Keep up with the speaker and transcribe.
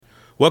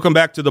Welcome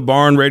back to the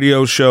Barn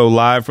Radio Show,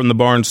 live from the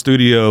Barn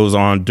Studios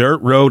on Dirt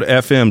Road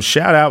FM.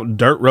 Shout out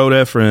Dirt Road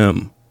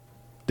FM.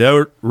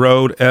 Dirt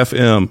Road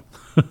FM.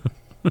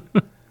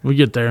 We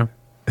get there.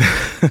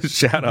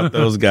 Shout out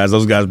those guys.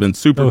 Those guys have been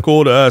super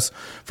cool to us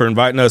for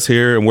inviting us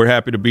here, and we're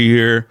happy to be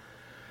here.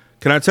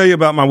 Can I tell you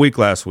about my week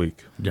last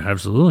week? Yeah,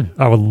 absolutely.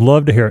 I would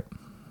love to hear it.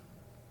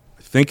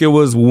 I think it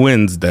was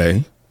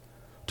Wednesday.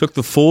 Took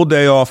the full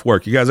day off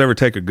work. You guys ever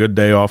take a good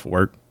day off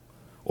work?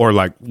 Or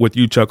like with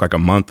you, Chuck, like a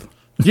month?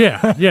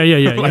 Yeah.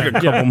 Like a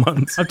couple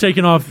months. I've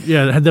taken off,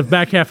 had the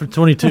back half of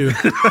 22.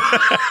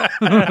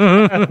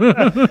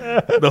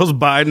 Those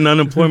Biden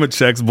unemployment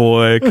checks,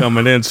 boy,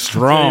 coming in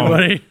strong.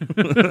 Hey,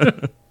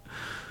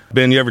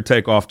 Ben, you ever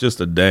take off just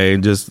a day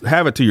and just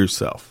have it to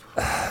yourself?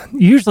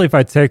 Usually if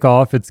I take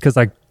off, it's because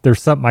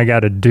there's something I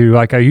got to do.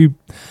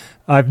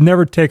 I've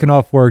never taken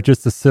off work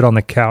just to sit on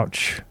the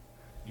couch.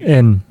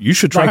 And you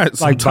should try it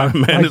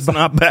sometime, man. It's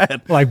not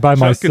bad. Like by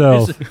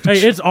myself.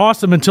 It's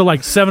awesome until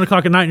like 7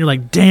 o'clock at night, and you're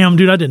like, damn,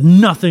 dude, I did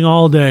nothing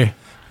all day.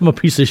 I'm a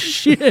piece of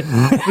shit.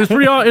 It's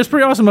pretty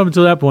awesome up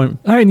until that point.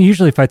 I mean,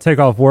 usually if I take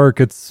off work,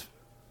 it's,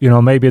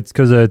 maybe it's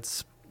because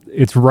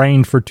it's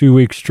rained for 2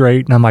 weeks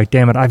straight, and I'm like,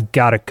 damn it, I've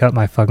got to cut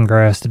my fucking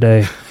grass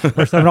today.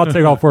 Or something. I'll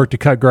take off work to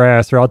cut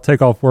grass, or I'll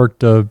take off work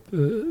to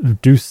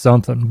do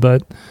something.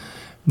 But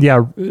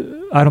yeah,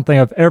 I don't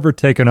think I've ever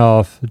taken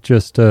off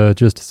just to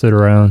sit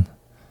around.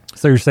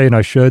 So you're saying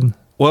I should?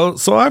 Well,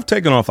 so I've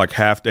taken off like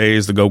half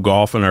days to go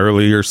golfing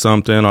early or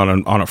something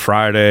on a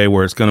Friday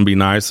where it's going to be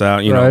nice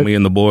out, you know, me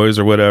and the boys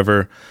or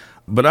whatever.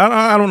 But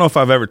I don't know if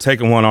I've ever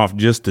taken one off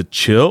just to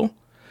chill.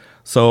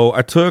 So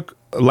I took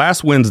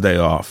last Wednesday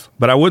off,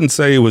 but I wouldn't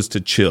say it was to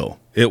chill.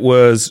 It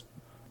was,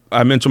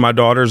 I mentioned my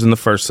daughters in the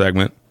first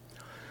segment.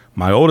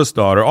 My oldest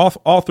daughter,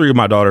 all three of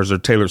my daughters are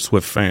Taylor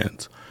Swift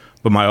fans,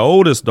 but my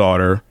oldest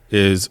daughter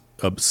is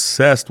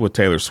obsessed with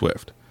Taylor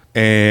Swift.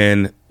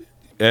 And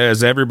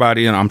as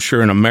everybody, and I'm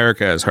sure in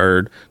America has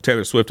heard,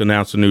 Taylor Swift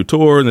announced a new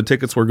tour and the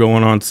tickets were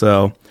going on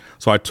sale.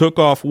 So I took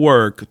off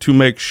work to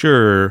make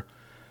sure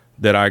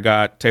that I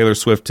got Taylor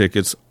Swift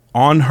tickets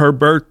on her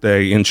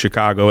birthday in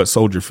Chicago at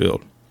Soldier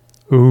Field.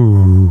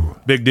 Ooh.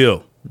 Big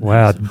deal.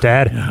 Wow.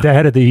 Dad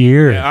of the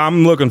year. Yeah,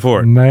 I'm looking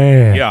for it.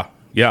 Man.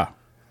 Yeah.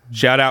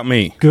 Shout out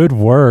me. Good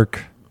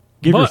work.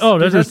 That's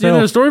the end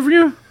of the story for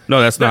you? No,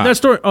 that's not. That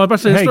story. Oh, I was about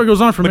to say, that story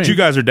goes on for me. But you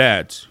guys are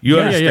dads. You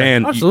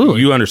understand. Yeah, absolutely.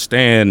 You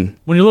understand.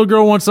 When your little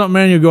girl wants something,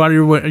 man, you go out of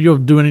your way. You'll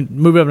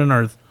move heaven and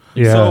earth.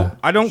 Yeah. So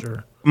I don't.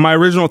 Sure. My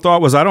original thought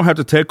was I don't have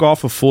to take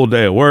off a full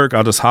day of work.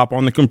 I'll just hop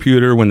on the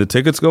computer when the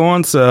tickets go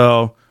on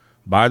sale,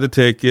 buy the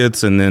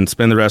tickets, and then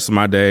spend the rest of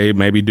my day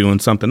maybe doing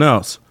something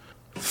else.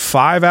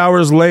 5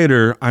 hours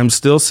later, I'm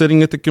still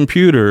sitting at the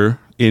computer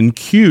in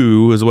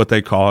queue, is what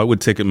they call it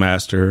with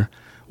Ticketmaster.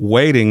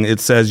 Waiting,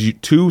 it says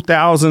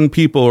 2,000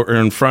 people are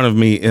in front of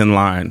me in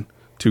line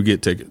to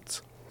get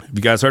tickets. Have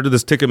you guys heard of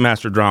this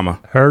Ticketmaster drama?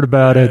 Heard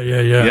about it.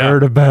 Yeah.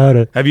 Heard about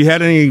it. Have you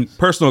had any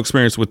personal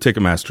experience with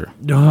Ticketmaster?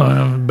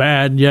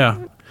 Bad,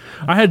 yeah.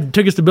 I had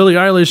tickets to Billie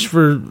Eilish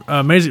for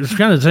amazing. It's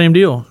kind of the same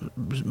deal.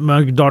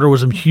 My daughter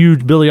was a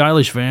huge Billie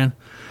Eilish fan.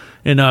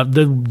 And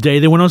the day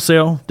they went on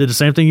sale, did the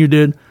same thing you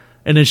did.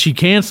 And then she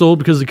canceled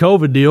because of the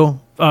COVID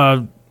deal.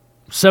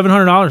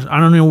 $700. I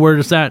don't know where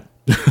it's at.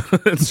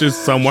 It's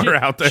just somewhere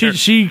out there.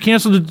 She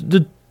canceled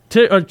the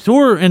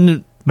tour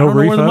and no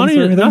refunds the money.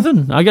 or anything?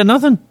 Nothing. I got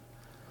nothing.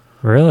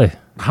 Really?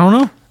 I don't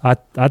know.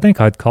 I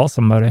think I'd call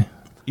somebody.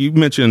 You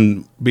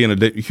mentioned being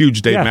a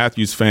huge Dave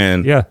Matthews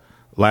fan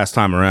last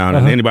time around,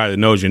 and anybody that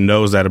knows you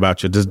knows that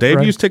about you. Does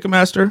Dave use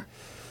Ticketmaster?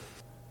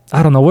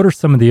 I don't know. What are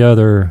some of the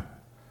other...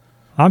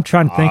 I'm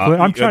trying to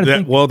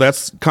think. Well,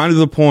 that's kind of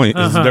the point.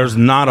 Is there's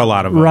not a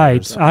lot of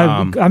others.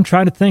 I'm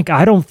trying to think.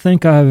 I don't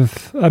think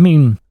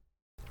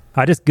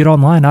I just get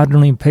online. I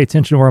don't even pay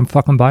attention to where I'm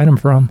fucking buying them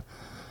from.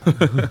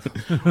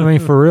 I mean,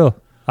 for real.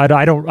 I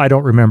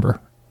don't remember.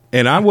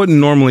 And I wouldn't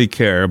normally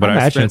care, but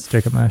I spent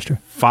Ticketmaster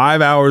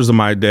 5 hours of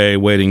my day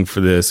waiting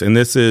for this. And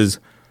this is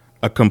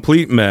a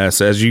complete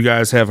mess. As you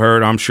guys have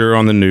heard, I'm sure,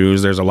 on the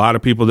news, there's a lot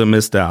of people that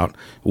missed out.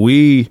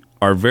 We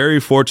are very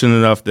fortunate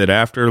enough that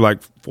after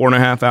like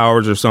 4.5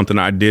 hours or something,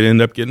 I did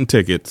end up getting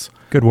tickets.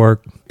 Good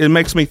work. It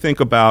makes me think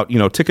about,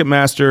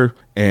 Ticketmaster,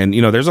 and,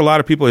 there's a lot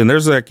of people, and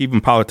there's like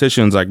even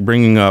politicians like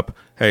bringing up,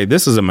 hey,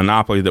 this is a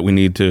monopoly that we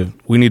need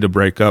to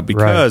break up,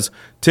 because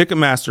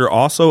Ticketmaster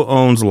also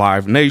owns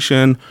Live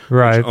Nation,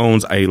 which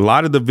owns a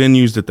lot of the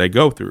venues that they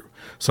go through.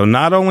 So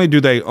not only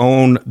do they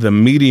own the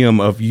medium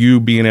of you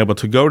being able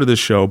to go to the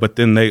show, but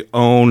then they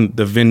own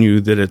the venue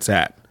that it's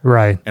at.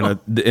 Right.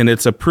 And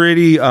it's a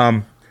pretty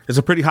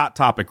hot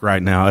topic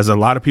right now, as a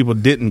lot of people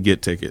didn't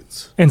get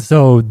tickets. And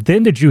so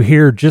then did you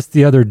hear just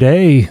the other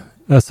day,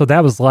 so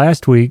that was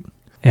last week,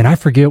 and I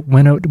forget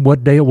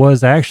what day it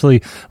was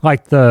actually,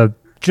 like the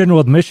general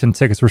admission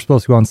tickets were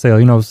supposed to go on sale.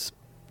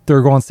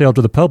 They're going on sale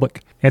to the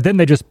public. And then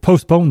they just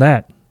postponed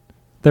that.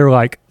 They were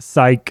like,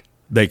 psych.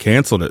 They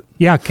canceled it.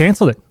 Yeah,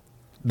 canceled it.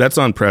 That's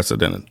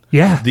unprecedented.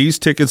 Yeah. These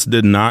tickets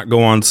did not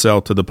go on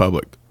sale to the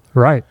public.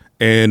 Right.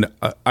 And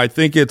I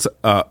think it's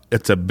a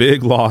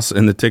big loss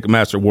in the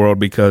Ticketmaster world,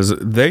 because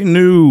they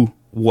knew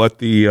what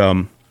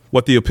the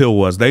appeal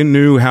was. They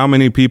knew how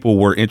many people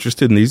were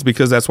interested in these,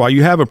 because that's why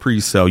you have a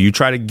pre-sale. You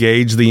try to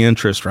gauge the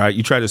interest, right?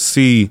 You try to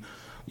see,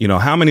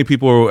 how many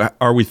people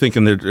are we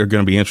thinking that are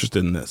going to be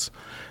interested in this?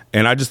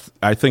 And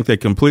I think they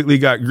completely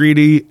got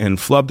greedy and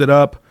flubbed it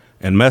up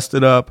and messed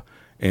it up.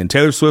 And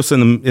Taylor Swift's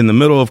in the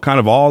middle of kind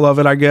of all of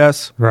it, I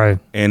guess. Right.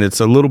 And it's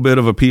a little bit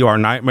of a PR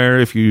nightmare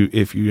if you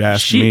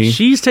ask me.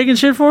 She's taking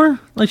shit for her?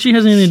 Like she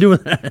has anything to do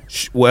with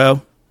that?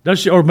 Well, does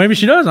she? Or maybe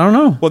she does. I don't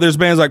know. Well, there's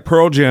bands like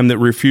Pearl Jam that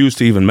refuse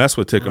to even mess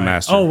with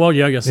Ticketmaster. Right. Oh, well,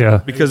 yeah, I guess. Yeah.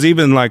 Because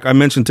even like I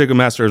mentioned,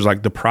 Ticketmaster is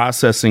like the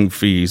processing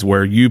fees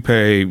where you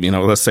pay,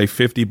 let's say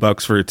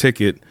 $50 for a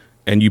ticket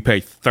and you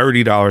pay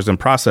 $30 in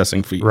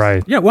processing fees.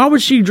 Right. Yeah. Why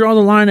would she draw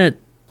the line at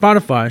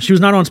Spotify? She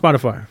was not on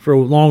Spotify for a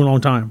long,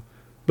 long time,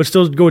 but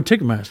still go with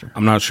Ticketmaster.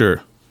 I'm not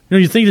sure.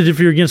 You think that if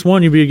you're against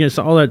one, you'd be against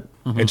all that.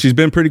 And she's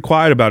been pretty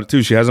quiet about it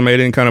too. She hasn't made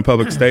any kind of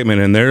public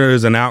statement, and there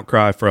is an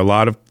outcry for a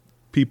lot of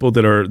people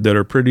that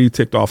are pretty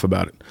ticked off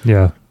about it.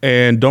 Yeah.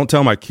 And don't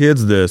tell my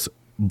kids this,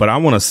 but I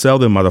want to sell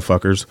them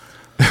motherfuckers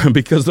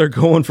because they're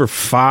going for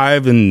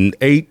 $5,000 and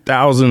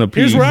 $8,000 a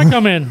piece. Here's where I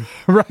come in.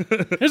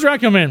 Here's where I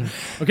come in.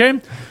 Okay,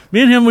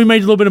 me and him, we made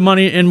a little bit of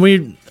money, and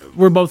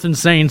we're both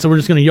insane, so we're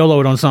just gonna YOLO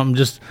it on something.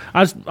 Just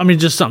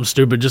something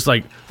stupid. Just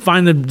like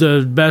find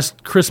the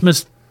best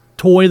Christmas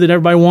toy that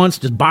everybody wants.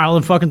 Just buy all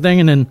the fucking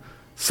thing, and then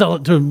sell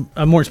it to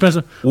a more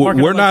expensive.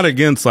 We're not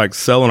against like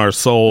selling our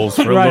souls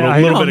for Right,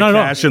 a little bit of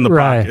cash in the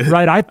pocket.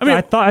 Right.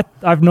 I thought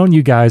I've known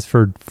you guys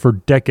for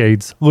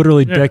decades,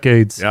 literally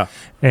decades. Yeah.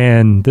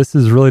 And this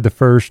is really the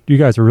first. You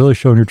guys are really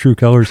showing your true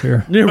colors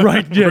here. Yeah,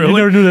 right. Yeah, Really? you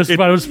never knew this.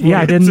 But I was Yeah,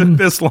 I It's didn't.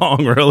 this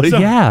long, really?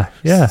 Yeah.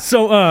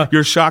 So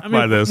You're shocked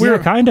by this. Yeah,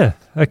 kinda.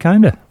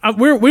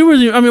 we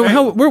were. I mean,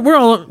 hell, we're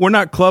all We're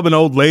not clubbing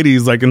old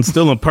ladies like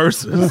instilling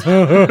purses.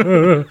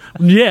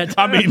 yet.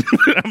 I mean,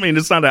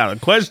 it's not out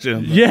of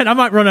question. Yet I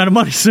might run out of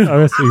money soon.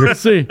 Oh, so you're,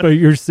 See. but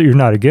you're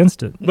not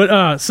against it.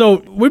 But so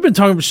we've been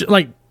talking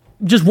like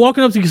just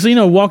walking up to the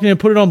casino, walking in,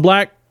 put it on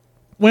black,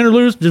 win or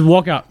lose, just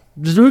walk out.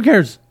 Just who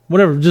cares?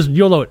 Whatever, just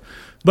YOLO it.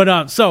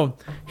 But so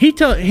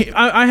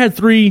I had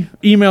 3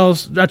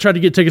 emails I tried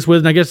to get tickets with,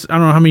 and I guess I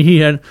don't know how many he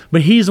had,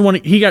 but he's the one.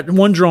 He got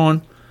one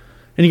drawn,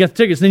 and he got the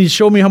tickets. And then he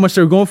showed me how much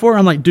they were going for.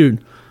 I'm like,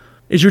 dude,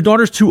 is your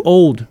daughter's too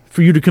old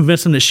for you to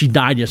convince them that she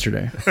died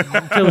yesterday?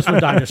 Taylor Swift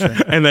died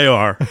yesterday. And they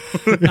are.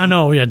 I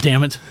know. Yeah,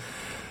 damn it.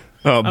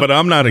 But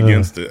I'm not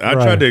against it. I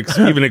tried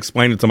to even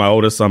explain it to my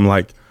oldest. I'm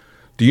like,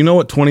 do you know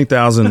what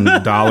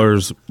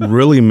 $20,000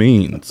 really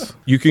means?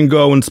 You can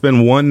go and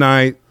spend one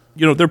night.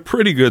 They're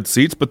pretty good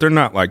seats, but they're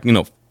not like,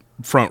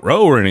 front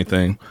row or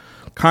anything.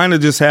 Kind of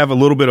just have a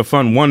little bit of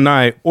fun one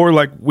night, or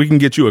like we can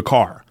get you a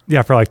car.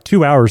 Yeah, for like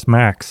 2 hours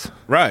max.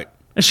 Right.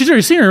 And she's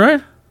already seen her,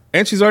 right?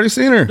 And she's already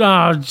seen her.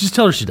 Just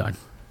tell her she died.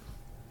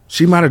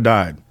 She might have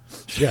died.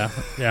 Yeah.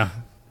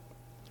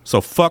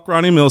 So fuck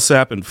Ronnie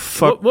Millsap and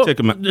fuck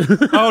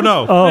Ticketmaster. Oh,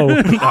 no. Oh.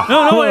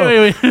 No,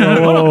 wait.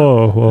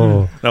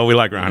 Whoa. No, we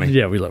like Ronnie.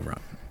 Yeah, we love Ron.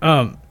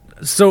 I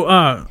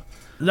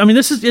mean,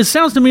 it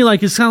sounds to me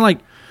like it's kind of like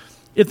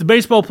if the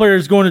baseball player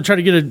is going to try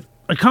to get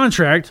a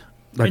contract,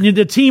 and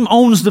the team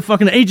owns the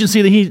fucking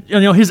agency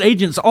that his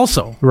agents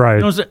also.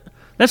 Right.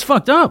 That's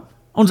fucked up.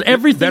 Owns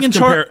everything in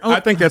charge. I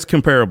think that's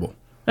comparable.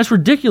 That's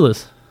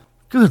ridiculous.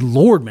 Good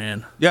Lord,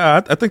 man.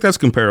 Yeah, I think that's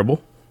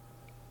comparable.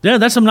 Yeah,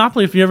 that's a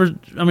monopoly if you ever...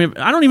 I mean,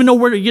 I don't even know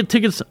where to get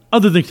tickets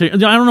other than... I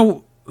don't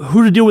know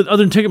who to deal with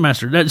other than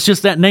Ticketmaster. That's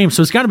just that name,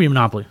 so it's got to be a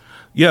monopoly.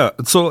 Yeah,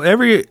 so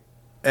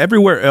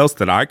everywhere else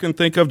that I can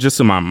think of, just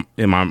in my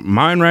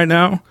mind right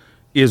now,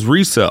 is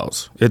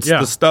resells. It's the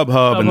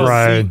StubHub and the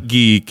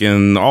SeatGeek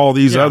and all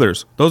these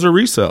others. Those are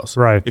resells.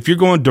 Right. If you're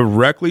going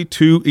directly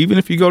to... Even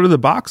if you go to the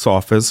box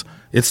office,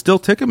 it's still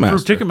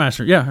Ticketmaster. For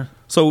Ticketmaster, yeah.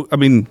 So, I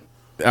mean,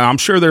 I'm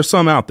sure there's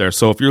some out there.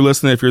 So if you're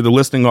listening, if you're the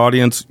listening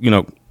audience,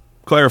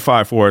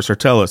 clarify for us or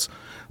tell us,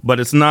 but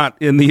it's not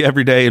in the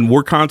everyday, and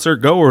we're concert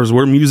goers,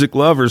 we're music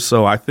lovers,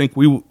 so I think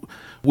we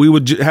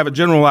would have a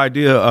general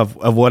idea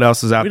of what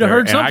else is out there,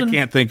 heard and something. I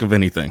can't think of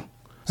anything.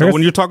 So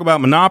when you talk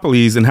about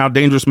monopolies and how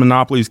dangerous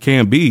monopolies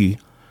can be,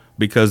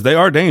 because they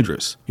are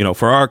dangerous,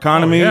 for our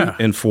economy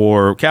and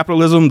for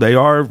capitalism, they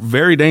are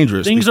very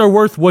dangerous. Things are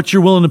worth what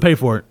you're willing to pay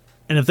for it.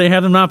 And if they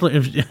have a monopoly,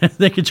 if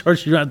they could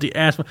charge you out the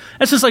ass,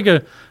 that's just like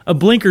a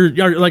blinker,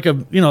 like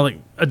like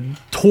a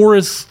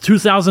Taurus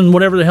 2000,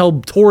 whatever the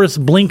hell Taurus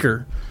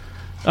blinker,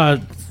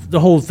 the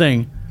whole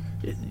thing.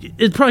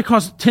 It probably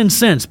costs 10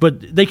 cents,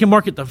 but they can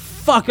mark it the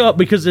fuck up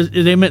because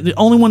they meant the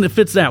only one that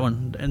fits that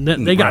one, and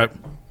they got it.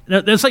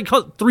 That's like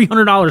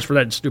 $300 for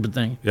that stupid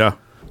thing. Yeah,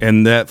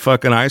 and that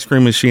fucking ice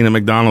cream machine at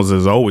McDonald's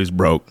is always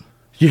broke.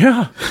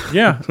 Yeah.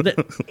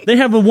 They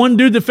have one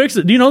dude that fixed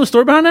it. Do you know the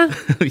story behind that?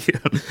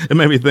 Yeah, it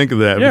made me think of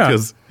that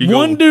because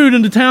one dude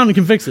in the town that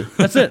can fix it.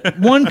 That's it.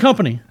 One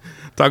company.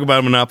 Talk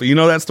about a monopoly. You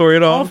know that story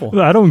at all? Awful.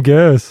 I don't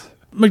guess.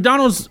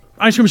 McDonald's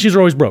ice cream machines are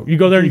always broke. You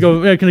go there and you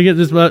go, hey, can I get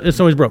this? It's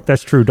always broke.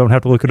 That's true. Don't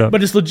have to look it up.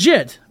 But it's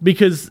legit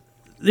because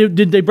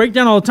they break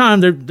down all the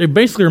time. They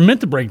basically are meant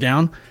to break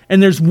down.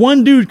 And there's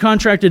one dude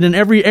contracted in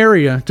every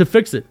area to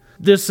fix it.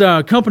 This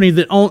company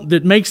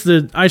that makes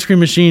the ice cream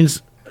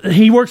machines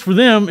he works for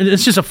them, and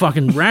it's just a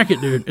fucking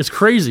racket, dude. It's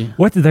crazy.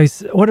 What did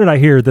I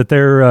hear? That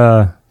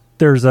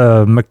there's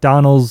a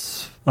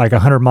McDonald's like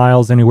 100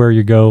 miles anywhere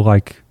you go,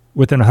 like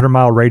within a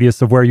 100-mile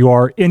radius of where you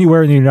are,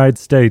 anywhere in the United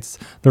States,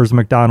 there's a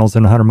McDonald's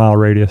in a 100-mile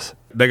radius.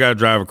 They got to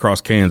drive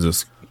across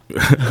Kansas.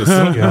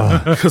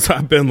 Because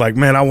I've been like,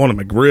 man, I want a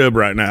McRib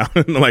right now.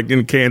 Like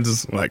in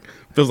Kansas, like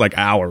feels like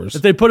hours.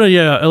 If they put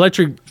a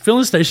electric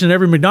filling station in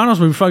every McDonald's,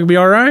 we'd fucking be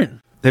all right.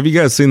 Have you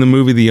guys seen the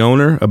movie The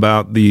Owner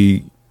about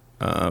the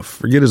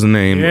forget his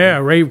name? Yeah,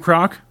 Ray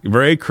Kroc.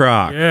 Ray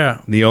Kroc.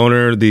 Yeah, the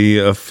owner, the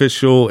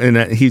official,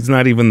 and he's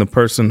not even the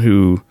person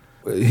who.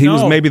 He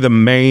was maybe the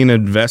main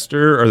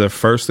investor or the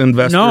first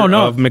investor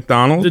of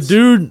McDonald's. The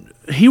dude,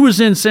 he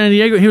was in San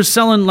Diego. He was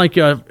selling like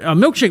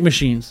milkshake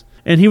machines.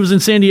 And he was in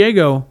San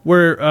Diego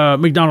where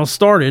McDonald's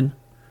started.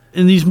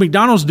 And these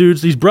McDonald's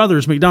dudes, these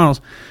brothers,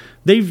 McDonald's,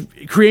 they've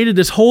created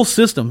this whole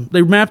system.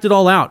 They mapped it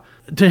all out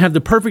to have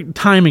the perfect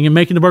timing in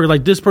making the burger.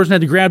 Like this person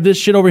had to grab this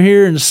shit over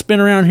here and spin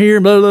around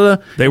here, blah, blah,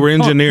 blah. They were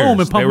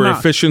engineers. They were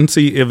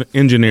efficiency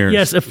engineers.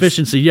 Yes,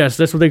 efficiency. Yes,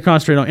 that's what they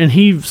concentrate on. And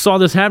he saw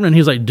this happening.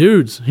 He's like,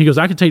 dudes, he goes,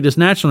 I could take this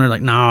natural. And they're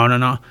like,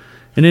 no.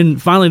 And then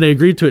finally they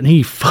agreed to it, and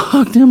he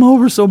fucked him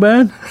over so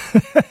bad.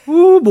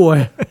 Ooh,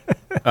 boy.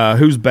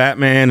 Who's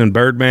Batman and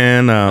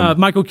Birdman?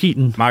 Michael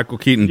Keaton. Michael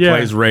Keaton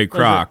plays Ray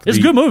Kroc. It's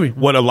a good movie.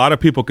 What a lot of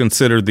people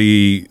consider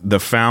the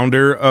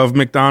founder of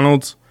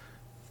McDonald's.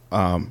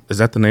 Is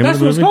that the name of the movie?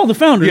 That's what it's called, The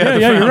Founder. Yeah,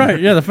 you're right.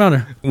 Yeah, The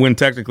Founder. When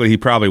technically he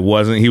probably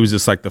wasn't. He was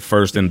just like the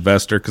first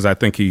investor because I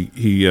think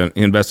he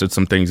invested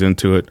some things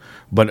into it.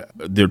 But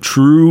the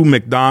true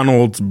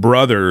McDonald's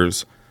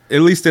brothers,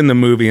 at least in the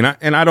movie, and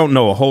I don't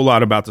know a whole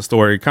lot about the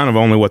story, kind of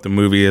only what the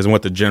movie is and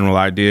what the general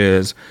idea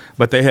is,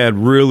 but they had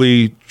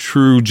really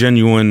true,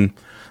 genuine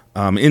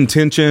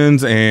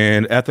intentions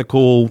and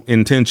ethical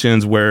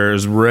intentions,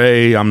 whereas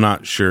Ray, I'm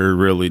not sure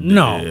really did.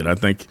 No. I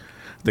think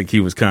he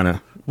was kind of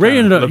Ray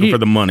ended up looking for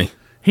the money.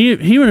 He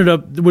ended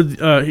up with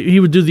he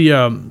would do the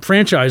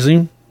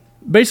franchising.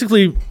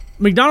 Basically,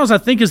 McDonald's I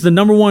think is the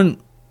number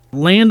one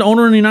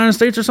landowner in the United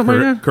States or something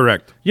like that?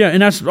 Correct. Yeah,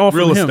 and that's all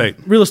from him.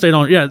 Real estate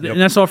owner. Yeah, yep. And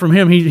that's all from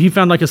him. He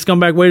found like a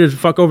scumbag way to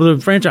fuck over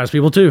the franchise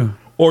people too.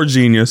 Or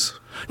genius.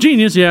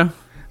 Genius, yeah.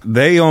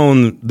 They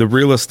own the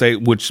real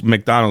estate which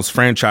McDonald's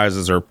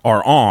franchises are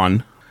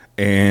on,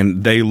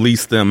 and they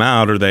lease them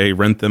out or they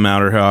rent them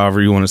out or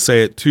however you want to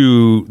say it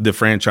to the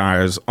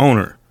franchise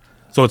owner.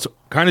 So it's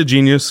kind of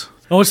genius.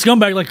 Oh, it's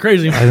scumbag like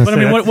crazy. But I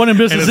mean, what in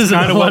business is it?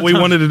 Kind of what we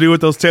wanted to do with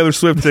those Taylor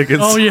Swift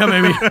tickets. Oh, yeah,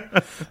 maybe.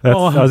 I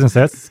was going to say,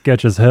 that's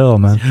sketch as hell,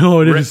 man.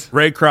 Oh, it is.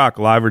 Ray Kroc,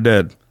 alive or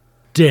dead?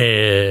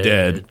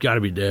 Dead. Got to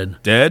be dead.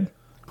 Dead?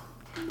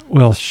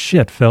 Well,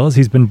 shit, fellas.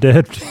 He's been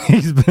dead.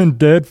 He's been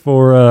dead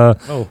for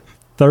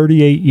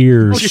 38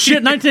 years. Oh,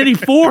 shit,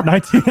 1984?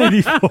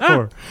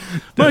 1984.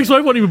 My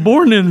ex-wife wasn't even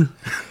born then.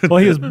 Well,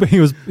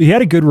 he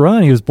had a good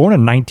run. He was born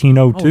in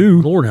 1902.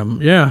 Oh,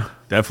 Lord, yeah.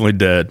 Definitely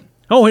dead.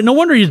 Oh, no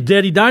wonder he's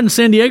dead. He died in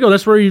San Diego.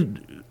 That's where he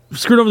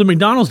screwed over the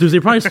McDonald's dudes.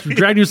 They probably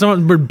dragged him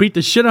somewhere and beat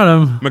the shit out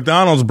of him.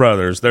 McDonald's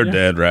brothers, they're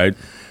dead, right?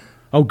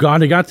 Oh,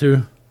 God, they got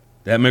to.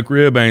 That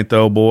McRib ain't,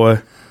 though, boy.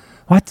 Well,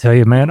 I tell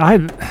you, man.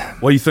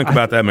 What do you think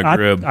about that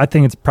McRib? I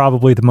think it's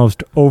probably the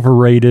most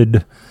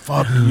overrated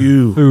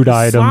food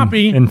item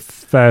in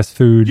fast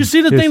food. You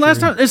see the thing last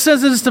time? It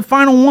says it's the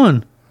final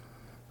one.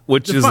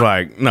 Which is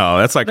like, no,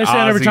 that's like they say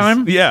that every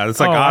time? Yeah, it's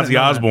like Ozzy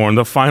Osbourne,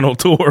 the final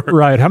tour.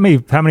 Right. How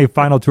many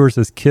final tours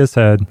has Kiss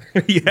had?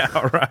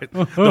 Yeah, right.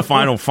 The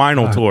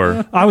final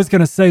tour. I was going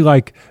to say,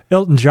 like,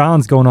 Elton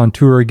John's going on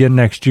tour again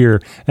next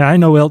year. And I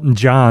know Elton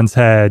John's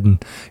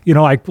had,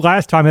 like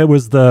last time it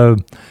was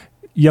the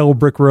Yellow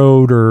Brick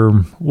Road or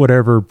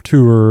whatever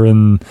tour.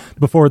 And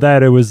before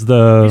that, it was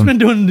the... He's been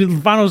doing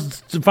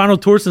the final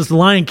tour since The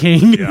Lion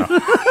King.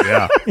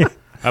 Yeah.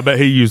 I bet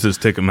he uses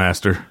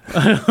Ticketmaster.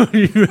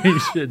 You really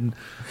shouldn't.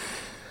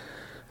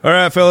 All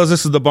right, fellas,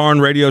 this is the Barn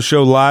Radio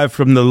Show live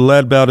from the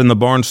Lead Belt in the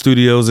Barn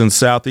Studios in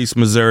Southeast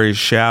Missouri.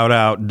 Shout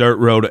out Dirt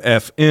Road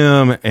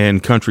FM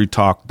and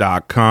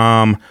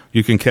CountryTalk.com.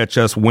 You can catch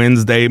us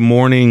Wednesday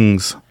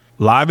mornings,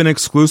 live and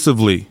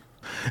exclusively.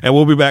 And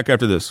we'll be back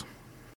after this.